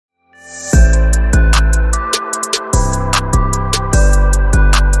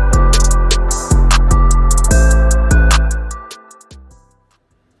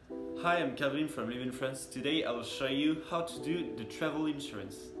from Live in France. Today I will show you how to do the travel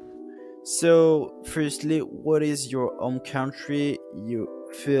insurance. So, firstly, what is your home country? You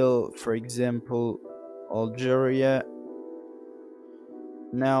fill, for example, Algeria.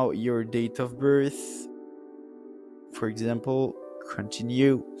 Now, your date of birth, for example,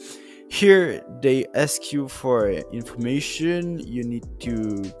 continue. Here, they ask you for information. You need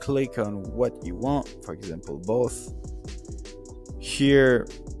to click on what you want, for example, both. Here,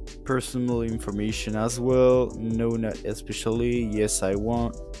 personal information as well. No, not especially. Yes, I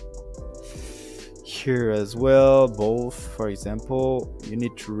want. Here as well, both, for example. You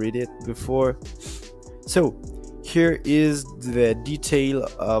need to read it before. So here is the detail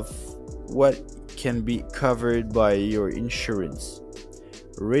of what can be covered by your insurance.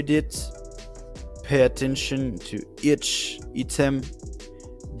 Read it, pay attention to each item,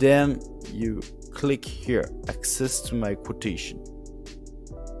 then you click here, access to my quotation.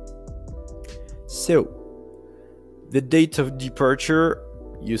 So the date of departure,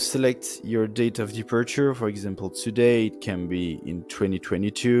 you select your date of departure. For example, today it can be in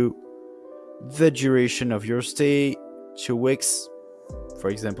 2022. The duration of your stay, 2 weeks. For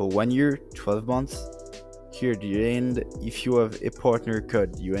example, 1 year, 12 months. Here the end. If you have a partner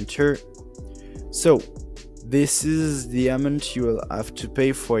code, you enter. So this is the amount you will have to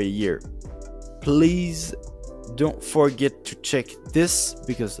pay for a year. Please don't forget to check this,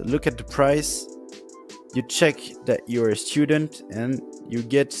 because look at the price. You check that you're a student and you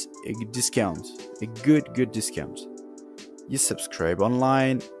get a discount, a good discount. You subscribe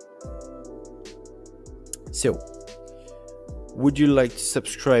online. So, would you like to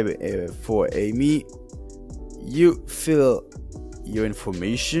subscribe for me? You fill your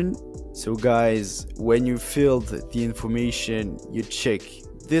information. So guys, when you filled the information, you check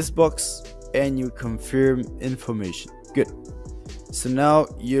this box and you confirm information. Good. So now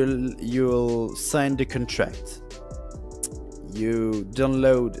you'll sign the contract. You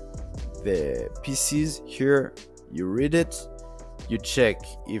download the pieces here. You read it. You check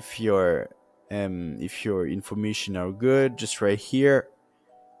if your information are good. Just right here,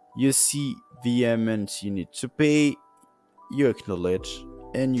 you see the amount you need to pay. You acknowledge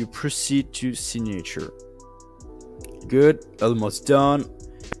and you proceed to signature. Good. Almost done.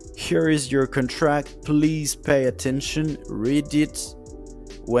 Here is your contract. Please pay attention, read it.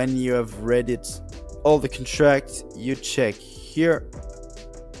 When you have read it, all the contract, you check here.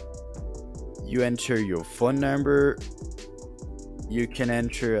 You enter your phone number. You can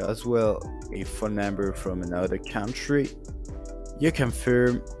enter as well a phone number from another country. You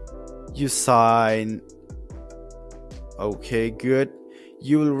confirm, you sign. Okay, good.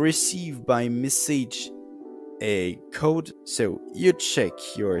 You will receive by message a code. So you check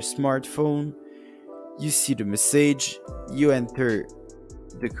your smartphone, you see the message, you enter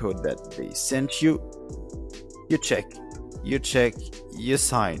the code that they sent you, you check, you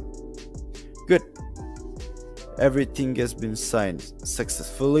sign. Good. Everything has been signed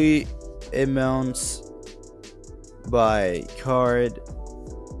successfully. Amounts by card.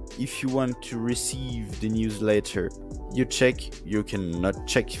 If you want to receive the newsletter, you check. You cannot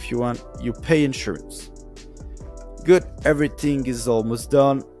check if you want. You pay insurance. Good. Everything is almost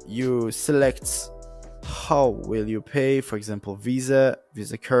done. You select how will you pay, for example, Visa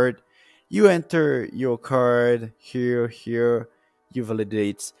card. You enter your card here, you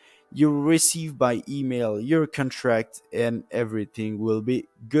validate. You receive by email your contract and everything will be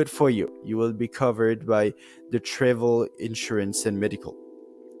good for you. You will be covered by the travel insurance and medical.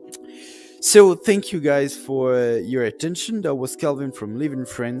 So thank you guys for your attention. That was Calvin from Live in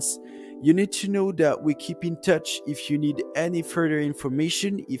France. You need to know that we keep in touch. If you need any further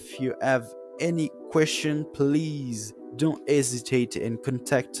information, if you have any question, please don't hesitate and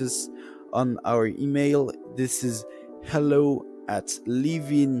contact us on our email. This is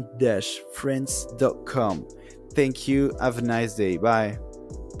hello@livin-france.com. Thank you. Have a nice day. Bye.